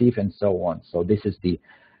send, receive, and so on. So this is the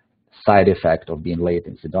side effect of being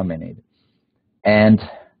latency dominated. And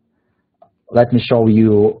let me show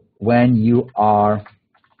you when you are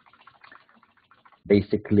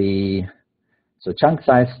basically, so chunk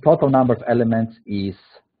size, total number of elements is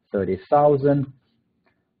 30,000.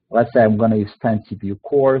 Let's say I'm going to use 10 CPU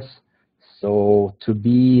cores. So to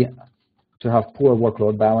have poor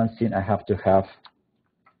workload balancing, I have to have,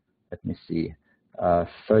 let me see,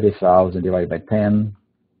 30,000 divided by 10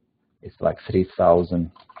 is like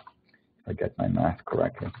 3,000. If I get my math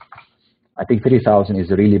correctly. I think 3,000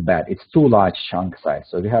 is really bad. It's too large chunk size.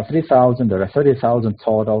 So we have 3,000, there are 30,000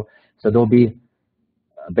 total. So there'll be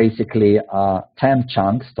basically 10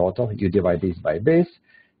 chunks total. You divide this by this.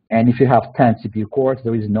 And if you have 10 CPU cores,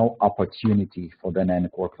 there is no opportunity for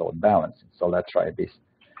dynamic workload balancing. So let's try this.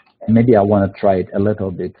 And maybe I want to try it a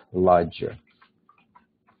little bit larger.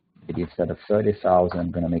 Maybe instead of 30,000,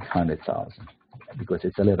 I'm going to make 100,000 because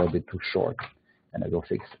it's a little bit too short. And I will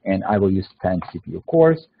fix. And I will use 10 CPU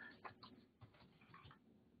cores.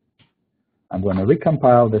 I'm going to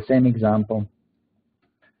recompile the same example.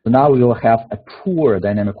 So now we will have a poor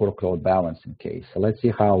dynamic workload balancing case. So let's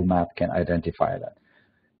see how map can identify that.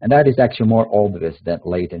 And that is actually more obvious than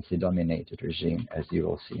latency dominated regime, as you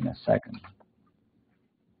will see in a second.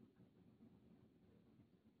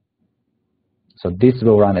 So this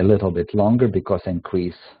will run a little bit longer because I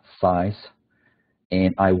increase size.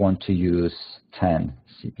 And I want to use 10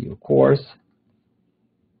 CPU cores.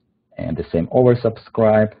 And the same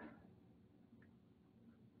oversubscribe.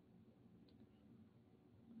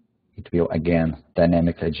 It will, again,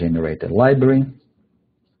 dynamically generate a library,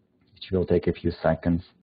 which will take a few seconds.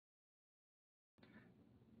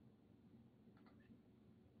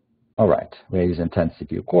 All right, we're using 10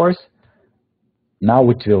 CPU cores. Now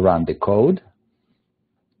it will run the code.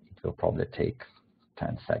 It will probably take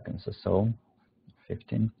 10 seconds or so,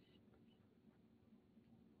 15.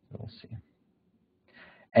 We'll see.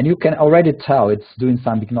 And you can already tell it's doing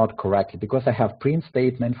something not correctly because I have print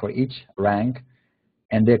statement for each rank,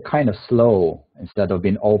 and they're kind of slow instead of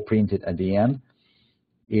being all printed at the end.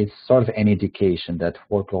 It's sort of an indication that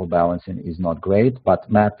workload balancing is not great, but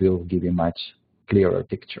map will give you a much clearer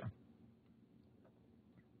picture.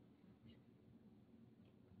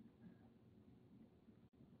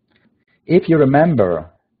 If you remember,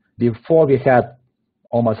 before we had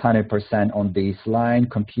almost 100% on this line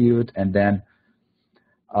compute, and then,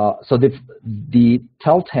 so the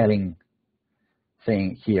telltale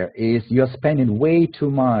thing here is you're spending way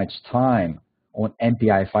too much time on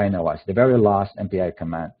MPI finalize, the very last MPI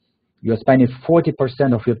command. You're spending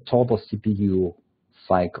 40% of your total CPU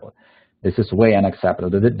cycle. This is way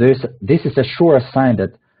unacceptable. This is a sure sign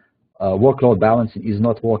that workload balancing is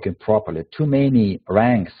not working properly. Too many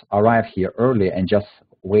ranks arrive here early and just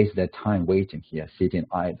waste their time waiting here, sitting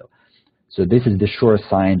idle. So this is the sure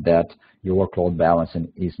sign that your workload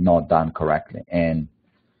balancing is not done correctly. And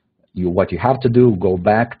what you have to do, go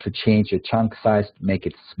back to change your chunk size, make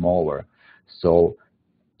it smaller. So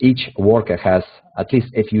each worker has at least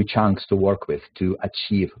a few chunks to work with to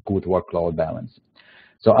achieve good workload balance.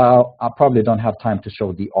 So I probably don't have time to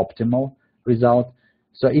show the optimal result.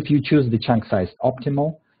 So if you choose the chunk size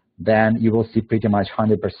optimal, then you will see pretty much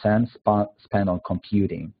 100% spent on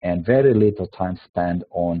computing and very little time spent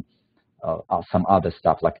on some other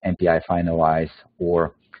stuff like MPI finalize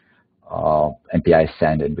or MPI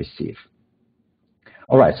send and receive.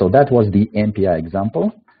 All right, so that was the MPI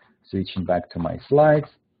example. Switching back to my slides.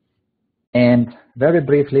 And very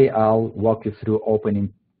briefly, I'll walk you through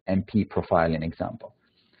OpenMP profiling example.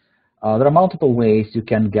 There are multiple ways you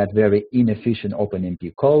can get very inefficient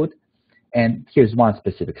OpenMP code, and here's one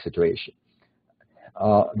specific situation.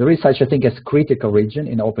 There is such a thing as critical region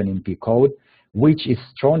in OpenMP code, which is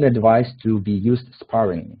strongly advised to be used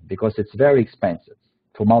sparingly because it's very expensive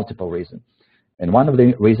for multiple reasons. And one of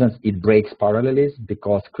the reasons it breaks parallelism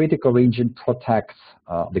because critical region protects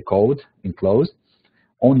the code enclosed.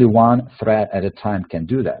 Only one thread at a time can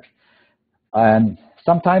do that. And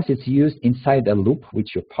sometimes it's used inside a loop,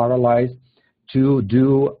 which you parallelize, to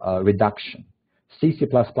do reduction. C++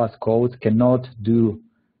 code cannot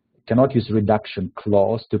use reduction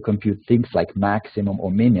clause to compute things like maximum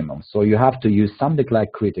or minimum. So you have to use something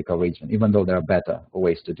like critical region, even though there are better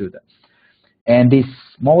ways to do that. And the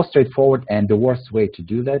most straightforward and the worst way to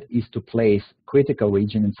do that is to place critical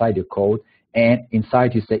region inside your code, and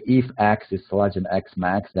inside you say if x is larger than x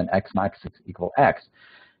max, then x max is equal x.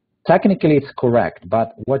 Technically, it's correct,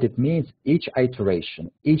 but what it means, each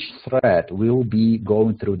iteration, each thread will be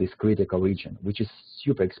going through this critical region, which is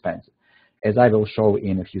super expensive. As I will show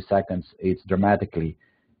in a few seconds, it's dramatically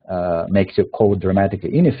makes your code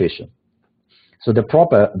dramatically inefficient. So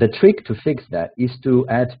the trick to fix that is to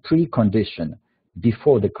add precondition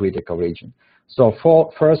before the critical region. So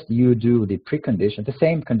first you do the precondition, the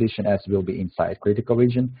same condition as will be inside critical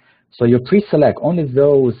region. So you pre-select only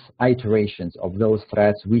those iterations of those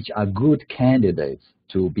threads which are good candidates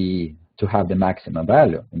to have the maximum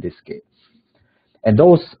value in this case. And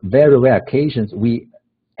those very rare occasions we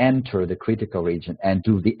enter the critical region and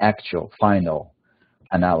do the actual final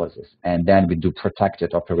analysis. And then we do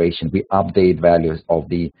protected operation. We update values of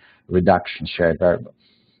the reduction shared variable.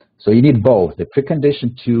 So you need both the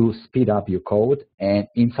precondition to speed up your code and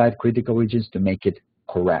inside critical regions to make it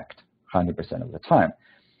correct 100% of the time.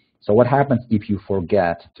 So what happens if you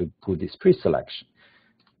forget to put this pre-selection?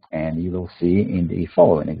 And you will see in the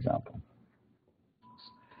following example.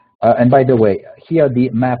 And by the way, here are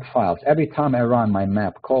the map files. Every time I run my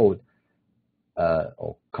map code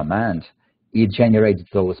or command, it generates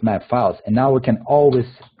those map files. And now we can always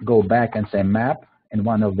go back and say map in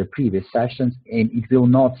one of the previous sessions, and it will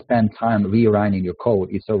not spend time rerunning your code.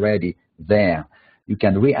 It's already there. You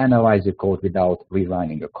can reanalyze your code without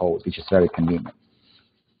rerunning your code, which is very convenient.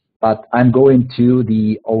 But I'm going to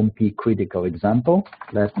the OMP critical example.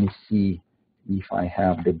 Let me see if I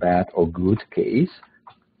have the bad or good case.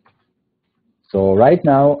 So right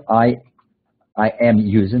now, I am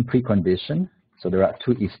using precondition. So there are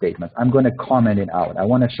two if statements. I'm going to comment it out. I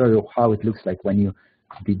want to show you how it looks like when you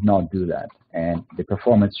did not do that. And the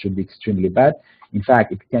performance should be extremely bad. In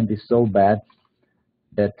fact, it can be so bad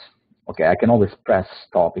that, okay, I can always press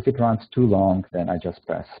stop. If it runs too long, then I just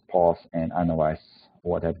press pause and analyze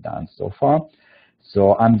what I've done so far.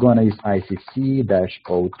 So I'm going to use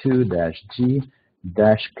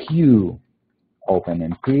ICC-O2-G-Q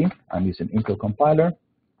OpenMP. I'm using Intel compiler.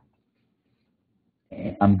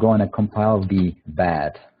 And I'm going to compile the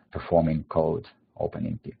bad performing code,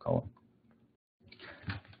 OpenMP code.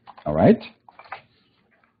 All right.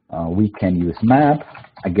 We can use map.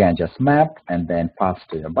 Again, just map and then pass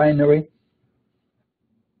to your binary.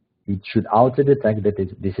 It should auto-detect that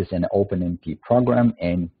this is an OpenMP program,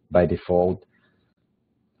 and by default,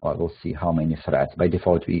 well, we'll see how many threads. By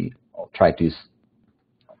default, we try to use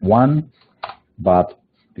 1, but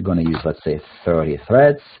we're going to use, let's say, 30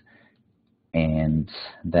 threads, and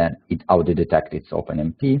then it auto-detects its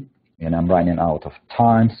OpenMP, and I'm running out of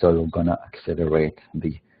time, so we're going to accelerate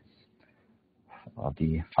the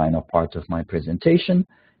final part of my presentation.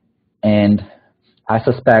 And I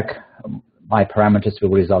suspect my parameters will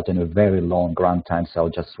result in a very long runtime, so I'll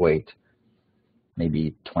just wait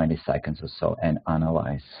maybe 20 seconds or so and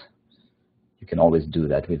analyze. You can always do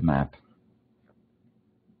that with map.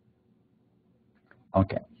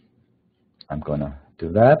 Okay, I'm gonna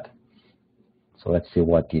do that. So let's see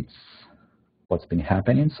what's been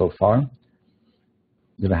happening so far.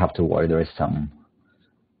 You don't have to worry, there is some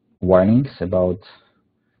warnings about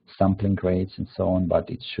sampling rates and so on, but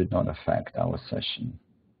it should not affect our session.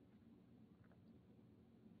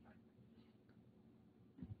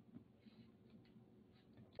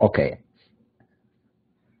 Okay.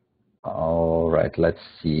 All right, let's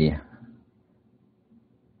see.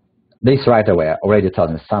 This right away already tells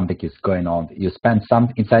me something is going on. You spend some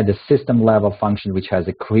inside the system level function which has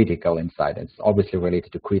a critical inside. It's obviously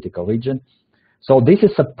related to critical region. So this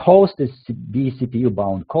is supposed to be CPU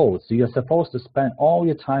bound code. So you're supposed to spend all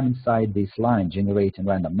your time inside this line generating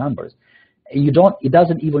random numbers. It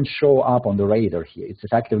doesn't even show up on the radar here. It's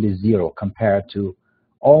effectively 0 compared to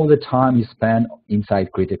all the time you spend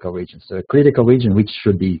inside critical region. So a critical region which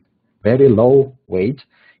should be very low weight,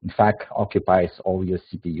 in fact, occupies all your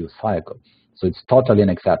CPU cycle. So it's totally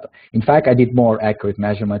unacceptable. In fact, I did more accurate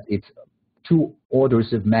measurements. It's 2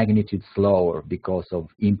 orders of magnitude slower because of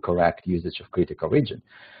incorrect usage of critical region.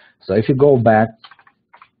 So if you go back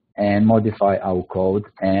and modify our code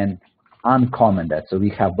and uncomment that, so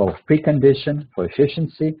we have both precondition for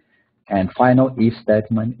efficiency and final if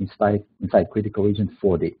statement inside critical region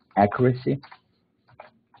for the accuracy,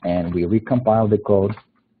 and we recompile the code.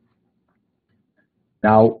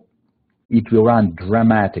 Now it will run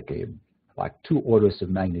dramatically, like 2 orders of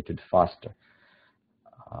magnitude faster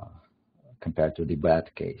compared to the bad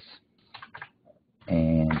case.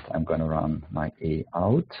 And I'm going to run my A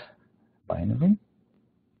out binary.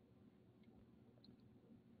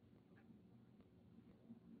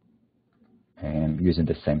 And using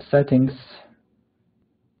the same settings.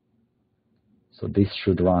 So this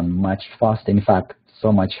should run much faster. In fact,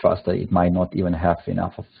 so much faster it might not even have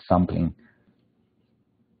enough of sampling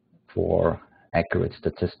for accurate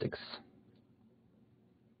statistics.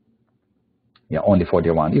 Yeah, only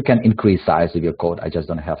 41. You can increase size of your code. I just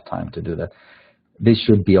don't have time to do that. This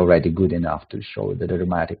should be already good enough to show the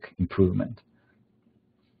dramatic improvement.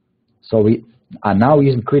 So we are now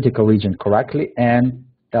using critical region correctly, and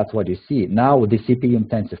that's what you see. Now the CPU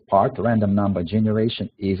intensive part, random number generation,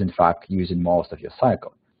 is in fact using most of your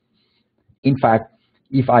cycle. In fact,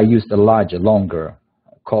 if I used a larger, longer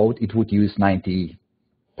code, it would use 90+%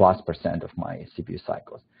 of my CPU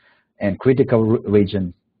cycles. And critical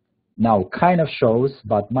region now kind of shows,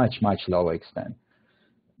 but much lower extent.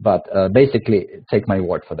 But basically, take my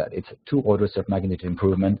word for that. It's 2 orders of magnitude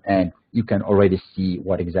improvement, and you can already see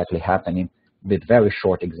what exactly happening with very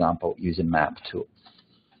short example using map tool.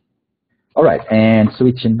 All right, and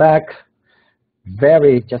switching back,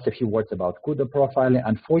 just a few words about CUDA profiling.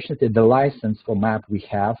 Unfortunately, the license for map we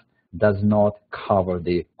have does not cover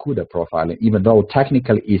the CUDA profiling, even though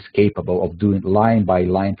technically is capable of doing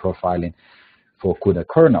line-by-line profiling for CUDA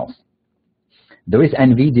kernels. There is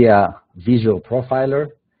NVIDIA visual profiler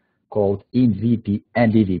called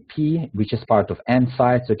NVVP, which is part of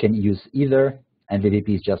NSide, so you can use either.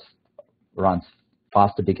 NVVP just runs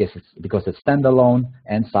faster because it's standalone.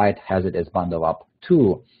 NSide has it as bundle up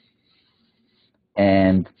tool.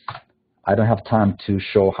 And I don't have time to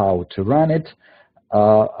show how to run it.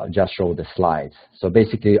 I'll just show the slides. So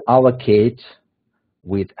basically, allocate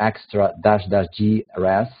with extra --G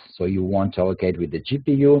res. So you want to allocate with the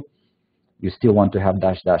GPU. You still want to have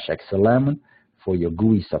 --X11 for your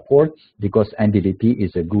GUI support because NVVP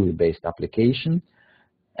is a GUI-based application.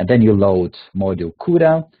 And then you load module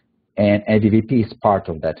CUDA, and NVVP is part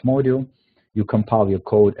of that module. You compile your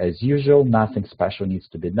code as usual. Nothing special needs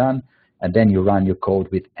to be done. And then you run your code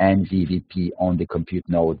with NVVP on the compute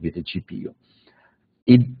node with the GPU.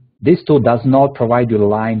 This tool does not provide you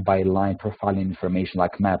line-by-line profiling information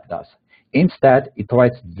like map does. Instead, it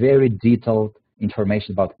provides very detailed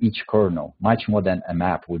information about each kernel, much more than a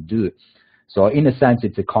map would do. So in a sense,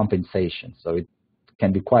 it's a compensation. So it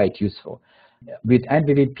can be quite useful. With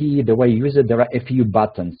NVVP, the way you use it, there are a few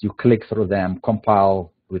buttons. You click through them,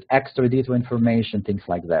 compile with extra detailed information, things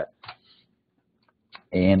like that.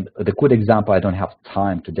 And the CUDA example, I don't have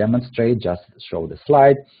time to demonstrate, just show the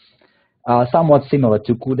slide. Somewhat similar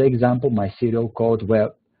to CUDA example, my serial code, where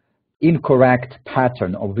incorrect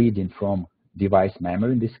pattern of reading from device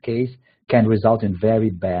memory, in this case, can result in very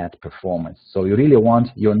bad performance. So you really want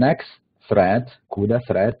your next thread, CUDA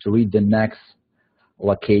thread, to read the next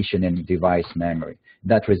location in device memory.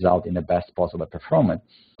 That results in the best possible performance.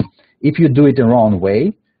 If you do it the wrong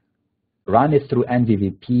way, run it through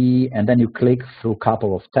NVVP, and then you click through a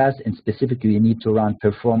couple of tests, and specifically you need to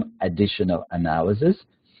perform additional analysis.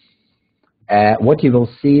 What you will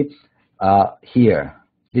see here,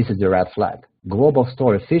 this is the red flag. Global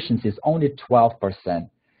store efficiency is only 12%,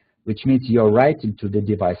 which means you're writing to the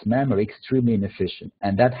device memory extremely inefficient.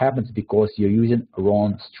 And that happens because you're using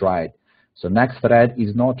wrong stride. So next thread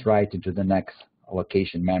is not writing to the next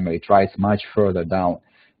location memory. It writes much further down.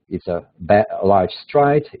 It's a large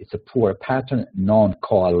stride. It's a poor pattern,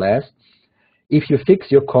 non-coalesced. If you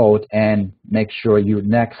fix your code and make sure your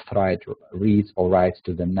next thread reads or writes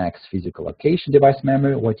to the next physical location device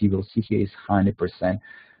memory, what you will see here is 100%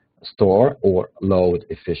 store or load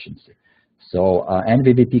efficiency. So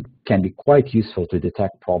NVVP can be quite useful to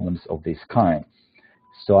detect problems of this kind.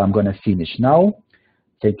 So I'm going to finish now.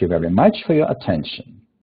 Thank you very much for your attention.